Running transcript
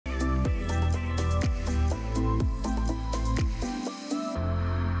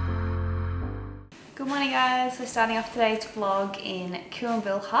Morning guys, we're starting off today to vlog in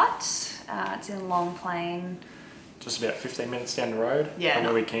Cooinbil Hut. It's in Long Plain. Just about 15 minutes down the road from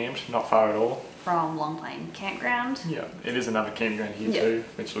where we camped, not far at all. From Long Plain Campground. Yeah, it is another campground here too,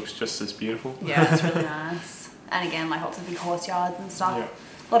 which looks just as beautiful. Yeah, it's really nice. And again, like lots of big horse yards and stuff. Yeah.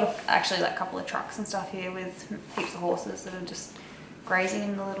 A lot of, actually like a couple of trucks and stuff here with heaps of horses that are just grazing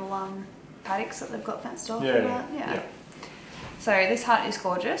in the little paddocks that they've got fenced off. Yeah. So this hut is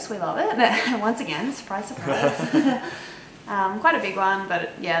gorgeous, we love it. Once again, surprise, surprise. Quite a big one,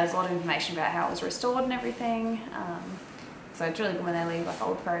 but yeah, there's a lot of information about how it was restored and everything. So it's really good when they leave like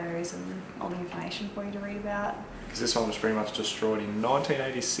old photos and all the information for you to read about. Because this one was pretty much destroyed in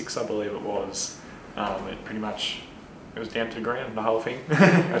 1986, I believe it was. It was down to the ground, the whole thing.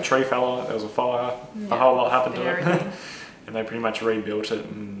 A tree fell on it, there was a fire, a whole lot happened to it. And they pretty much rebuilt it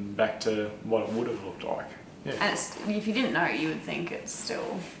and back to what it would have looked like. Yeah. And if you didn't know, you would think it's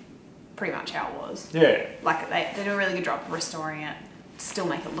still pretty much how it was. Yeah. Like they did a really good job of restoring it, still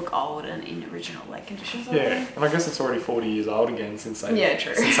make it look old and in original like conditions. Yeah, and I guess it's already 40 years old again since they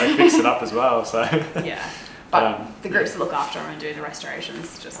true. Since they fixed it up as well. So yeah, but the groups that look after them and do the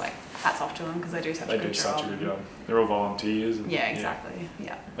restorations, just like hats off to them because they do such a good job. They do such a good job. They're all volunteers. And, yeah, exactly.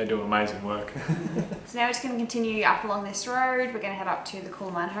 Yeah. They do amazing work. So now we're just going to continue up along this road. We're going to head up to the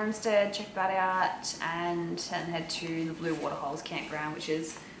Coolamine Homestead, check that out, and then head to the Blue Waterholes Campground, which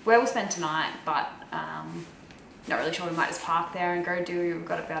is where we'll spend tonight, but not really sure. We might just park there and go do, we've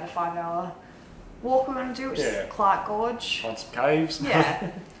got about a 5-hour walk we're going to do, which is Clarke Gorge. Find some caves.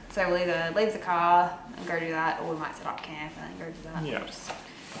 Yeah. So we'll either leave the car and go do that, or we might set up camp and then go do that. Yeah.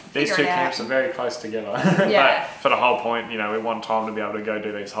 These two camps are very close together. Yeah. But for the whole point, we want time to be able to go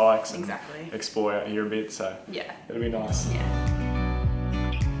do these hikes and explore out here a bit, so yeah, it'll be nice. Yeah.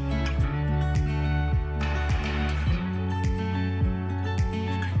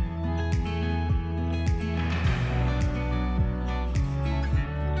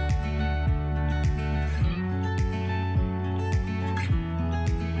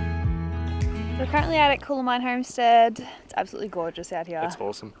 We're currently out at Coolamine Homestead. It's absolutely gorgeous out here. It's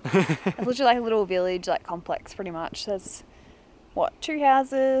awesome. It's literally like a little village, like complex pretty much. There's, what, 2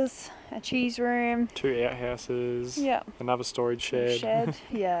 houses, a cheese room. 2 outhouses. Yeah. Another storage shed.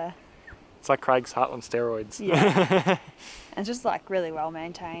 Yeah. It's like Craig's Hut on steroids. Yeah. And it's just like really well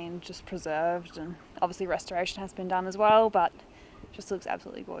maintained, just preserved, and obviously restoration has been done as well, but it just looks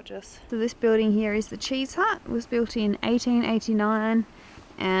absolutely gorgeous. So this building here is the cheese hut. It was built in 1889.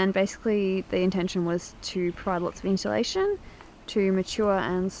 And basically the intention was to provide lots of insulation to mature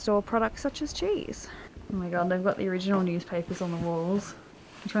and store products such as cheese. Oh my god, they've got the original newspapers on the walls.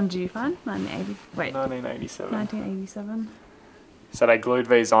 Which one did you find? 1987. 1987. So they glued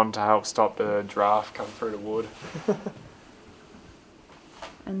these on to help stop the draft coming through the wood.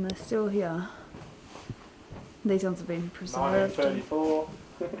 And they're still here. These ones have been preserved. 1934.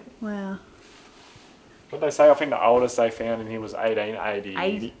 Wow. What did they say? I think the oldest they found in here was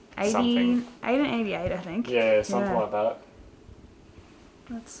 1880 something. 1888, I think. Yeah, something like that.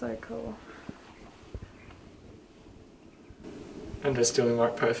 That's so cool. And they're still in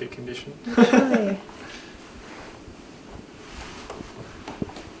like perfect condition. Literally.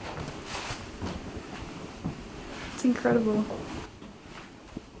 It's incredible.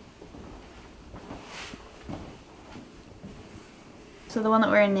 So the one that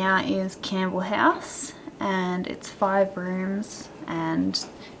we're in now is Campbell House, and it's 5 rooms, and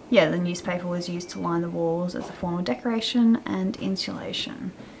yeah, the newspaper was used to line the walls as a form of decoration and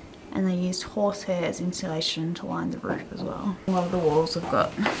insulation. And they used horsehair as insulation to line the roof as well. A lot of the walls have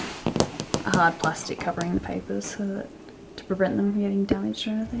got a hard plastic covering the papers so that to prevent them from getting damaged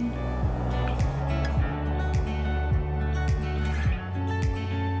or anything.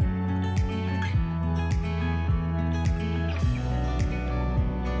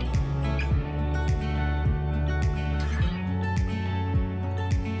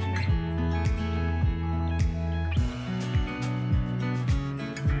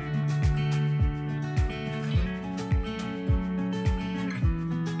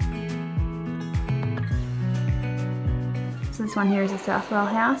 This one here is a Southwell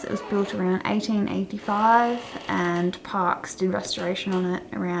house. It was built around 1885 and Parks did restoration on it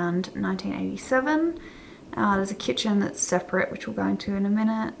around 1987. There's a kitchen that's separate, which we'll go into in a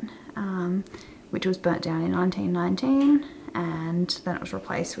minute, which was burnt down in 1919, and then it was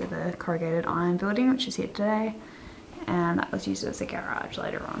replaced with a corrugated iron building, which is here today, and that was used as a garage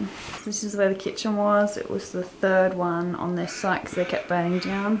later on. So this is where the kitchen was. It was the 3rd one on this site because they kept burning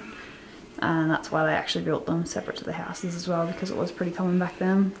down. And that's why they actually built them separate to the houses as well, because it was pretty common back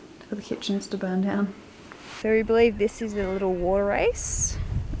then for the kitchens to burn down. So we believe this is a little water race.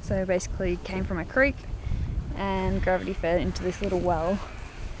 It's So basically came from a creek and gravity fed into this little well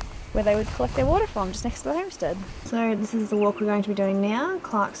where they would collect their water from, just next to the homestead. So this is the walk we're going to be doing now,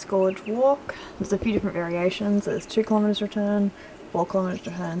 Clarke Gorge Walk. There's a few different variations. There's 2 kilometres return, 4 kilometres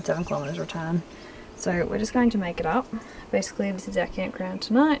return, 7 kilometres return. So we're just going to make it up. Basically this is our campground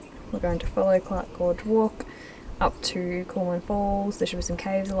tonight. We're going to follow Clarke Gorge Walk up to Cooleman Falls. There should be some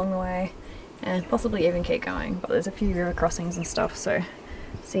caves along the way and possibly even keep going, but there's a few river crossings and stuff, so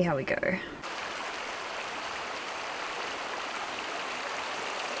see how we go.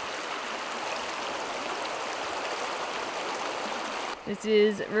 This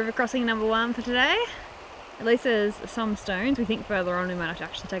is river crossing number 1 for today. At least there's some stones. We think further on we might have to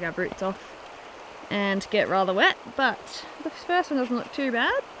actually take our boots off and get rather wet, but the first one doesn't look too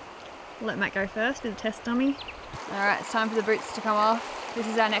bad. We'll let Matt go first with a test dummy. Alright, it's time for the boots to come off. This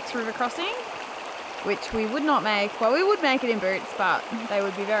is our next river crossing, which we would not make. Well, we would make it in boots, but they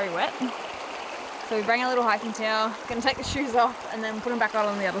would be very wet. So we bring a little hiking towel, gonna take the shoes off and then put them back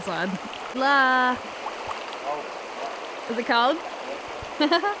on the other side. La! Is it cold?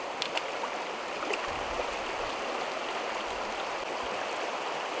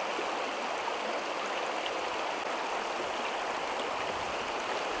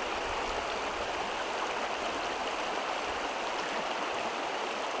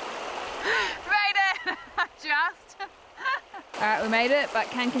 Alright, we made it, but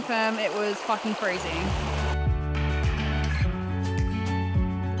can confirm it was fucking freezing.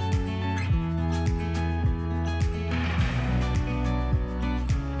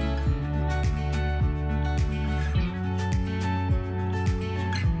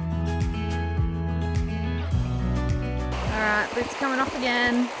 Alright, boots coming off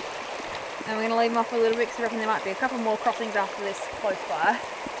again. And we're going to leave them off a little bit because I reckon there might be a couple more crossings after this close by.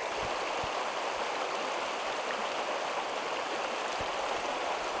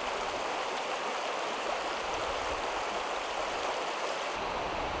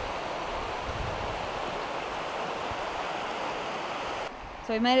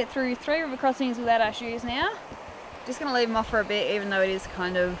 So we made it through 3 river crossings without our shoes now. Just going to leave them off for a bit, even though it is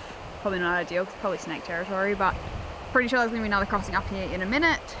kind of probably not ideal because it's probably snake territory, but pretty sure there's going to be another crossing up here in a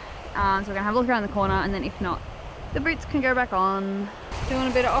minute. So we're going to have a look around the corner, and then if not, the boots can go back on. Doing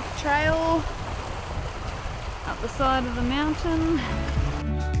a bit of off trail up the side of the mountain.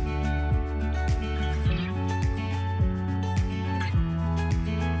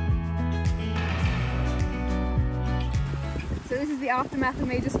 So this is the aftermath of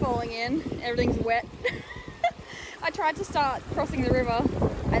me just falling in. Everything's wet. I tried to start crossing the river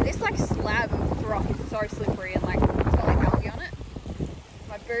and this like slab of rock is so slippery and like it's got like algae on it.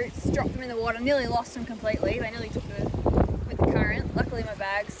 My boots, dropped them in the water, nearly lost them completely. They nearly took with the current. Luckily my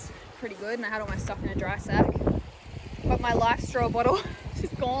bag's pretty good and I had all my stuff in a dry sack. But my life straw bottle is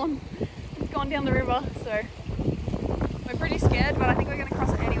gone. It's gone down the river, so we're pretty scared, but I think we're gonna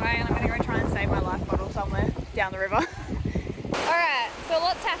cross it anyway and I'm gonna go try and save my life bottle somewhere down the river. Alright, so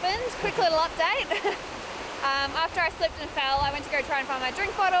lots happened. Quick little update. After I slipped and fell, I went to go try and find my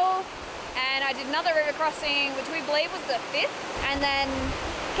drink bottle and I did another river crossing, which we believe was the 5th, and then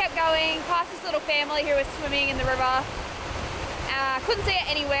kept going past this little family who was swimming in the river. Couldn't see it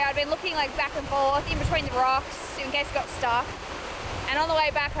anywhere. I'd been looking like back and forth in between the rocks in case it got stuck. And on the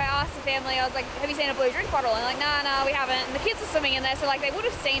way back, I asked the family, I was like, have you seen a blue drink bottle? And they're like, nah, we haven't. And the kids were swimming in there, so like they would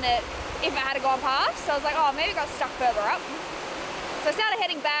have seen it if it had gone past. So I was like, oh, maybe it got stuck further up. So I started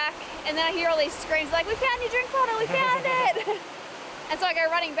heading back, and then I hear all these screams like, we found your drink bottle, we found it! And so I go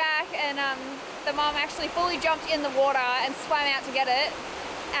running back, and the mum actually fully jumped in the water and swam out to get it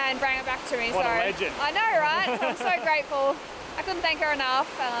and bring it back to me. What a legend. I know, right? So I'm so grateful. I couldn't thank her enough.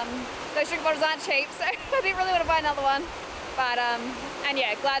 Those drink bottles aren't cheap, so I didn't really want to buy another one. But, and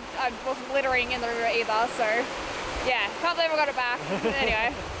yeah, glad I wasn't littering in the river either, so yeah, can't believe I got it back.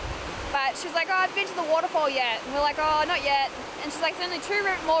 Anyway. But she's like, oh, I've been to the waterfall yet. And we're like, oh, not yet. And she's like, there's only 2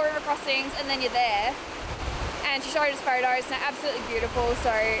 more river crossings and then you're there. And she showed us photos and they're absolutely beautiful.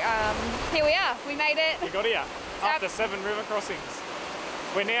 So here we are, we made it. We got here after 7 river crossings.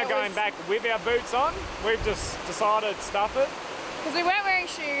 We're now going back with our boots on. We've just decided to stuff it. Because we weren't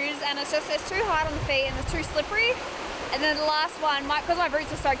wearing shoes and it's too hard on the feet and it's too slippery. And then the last one, because my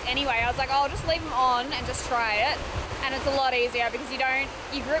boots are soaked anyway, I was like, oh, I'll just leave them on and just try it. And it's a lot easier because you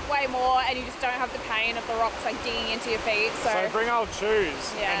grip way more and you just don't have the pain of the rocks like digging into your feet. So bring old shoes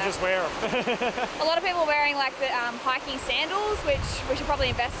and just wear them. A lot of people are wearing like the hiking sandals, which we should probably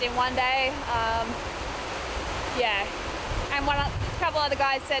invest in one day. Yeah, and a couple other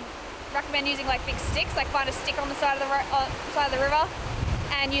guys recommend using like big sticks, like find a stick on the side of the river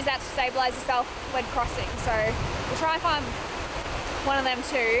and use that to stabilize yourself when crossing. So we'll try and find one of them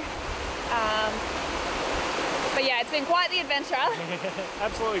too. But yeah, it's been quite the adventure.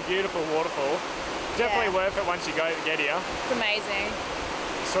 Absolutely beautiful waterfall. Definitely worth it once you get here. It's amazing.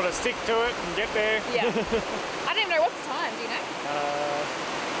 Sort of stick to it and get there. Yeah. I don't even know what's the time, do you know?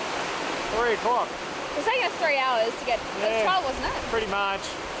 3 o'clock. It's taking us 3 hours to get, it was 12, wasn't it? Pretty much.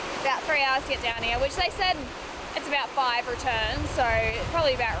 About 3 hours to get down here, which they said it's about 5 returns, so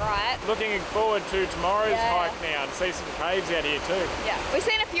probably about right. Looking forward to tomorrow's hike now and see some caves out here too. Yeah, we've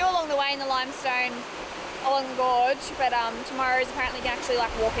seen a few along the way in the limestone along the gorge, but tomorrow's apparently you can actually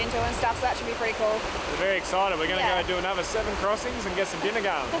like walk into and stuff, so that should be pretty cool. We're very excited. We're going to go do another 7 crossings and get some dinner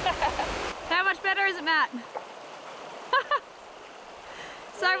going. How much better is it, Matt?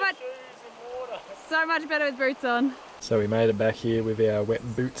 So much better with boots on. So we made it back here with our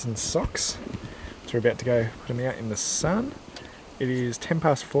wet boots and socks. So we're about to go put them out in the sun. It is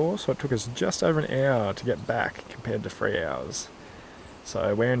 4:10, so it took us just over an hour to get back compared to 3 hours.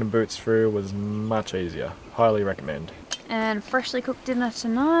 So wearing the boots through was much easier. Highly recommend. And freshly cooked dinner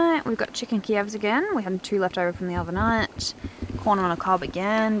tonight. We've got chicken Kievs again. We had 2 left over from the other night. Corn on a cob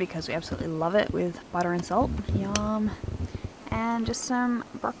again because we absolutely love it with butter and salt. Yum. And just some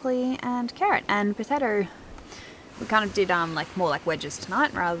broccoli and carrot and potato. We kind of did like more like wedges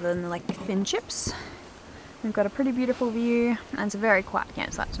tonight rather than like thin chips. We've got a pretty beautiful view and it's a very quiet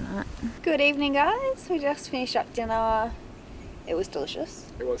campsite tonight. Good evening, guys. We just finished up dinner. It was delicious.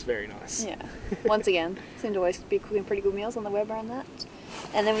 It was very nice. Yeah. Once again, seem to always be cooking pretty good meals on the web around that.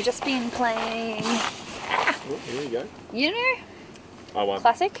 And then we've just been playing. Oh, here you go. You know. I won.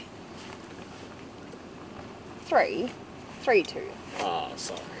 Classic. 3-2. Oh,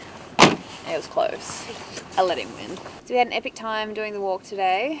 sorry. It was close. I let him win. So we had an epic time doing the walk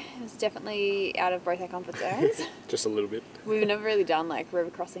today. It was definitely out of both our comfort zones. Just a little bit. We've never really done like river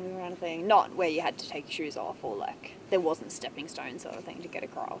crossings or anything. Not where you had to take your shoes off or like there wasn't stepping stones sort of thing to get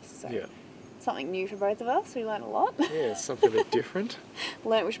across. So yeah. Something new for both of us. We learned a lot. Yeah, something a bit different.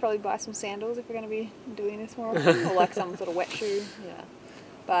 Learned we should probably buy some sandals if we're going to be doing this more often. Or like some sort of wet shoe. Yeah.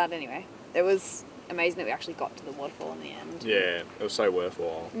 But anyway, it was amazing that we actually got to the waterfall in the end. Yeah, it was so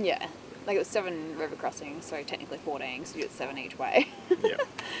worthwhile. Yeah. Like it was 7 river crossings, so technically 14, so you get 7 each way. Yeah.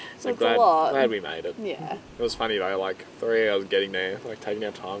 So it's a lot. Glad we made it. Yeah. It was funny though, like 3 hours getting there, like taking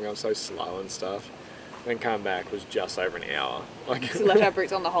our time, going so slow and stuff. Then coming back was just over an hour. Like So we left our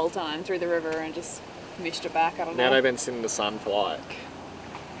boots on the whole time through the river and just mished it back, I don't know. Now they've been sitting in the sun for like,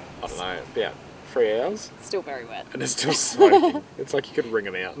 I don't know, about 3 hours. Still very wet. And it's still soaking. It's like you could wring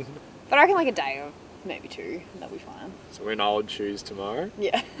them out. But I reckon like a day or maybe 2, and that'll be fine. So we're in old shoes tomorrow.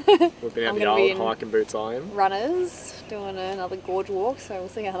 Yeah. We've been out the old hiking boots I am. Runners, doing another gorge walk, so we'll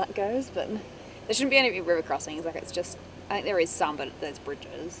see how that goes. But there shouldn't be any river crossings, like it's just, I think there is some, but there's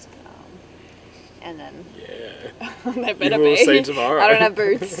bridges. And then... Yeah. There better you will be. see tomorrow. I don't have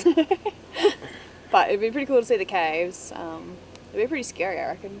boots. But it'd be pretty cool to see the caves. It'd be pretty scary, I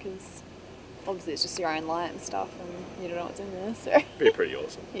reckon, because obviously it's just your own light and stuff, and you don't know what's in there, so... It'd be pretty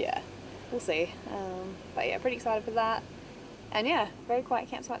awesome. Yeah. We'll see. But yeah, pretty excited for that. And yeah, very quiet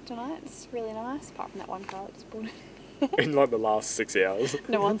campsite tonight. It's really nice, apart from that one car that just pulled in. In like the last 6 hours.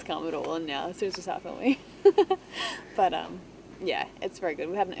 No one's come at all, and now as soon as we start filming. But yeah, it's very good.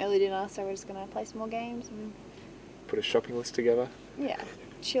 We had an early dinner, so we're just going to play some more games. And put a shopping list together. Yeah,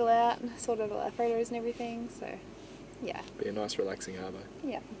 chill out, sort of photos and everything, so yeah. Be a nice relaxing harbour.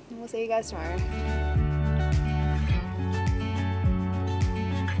 Yeah, and we'll see you guys tomorrow.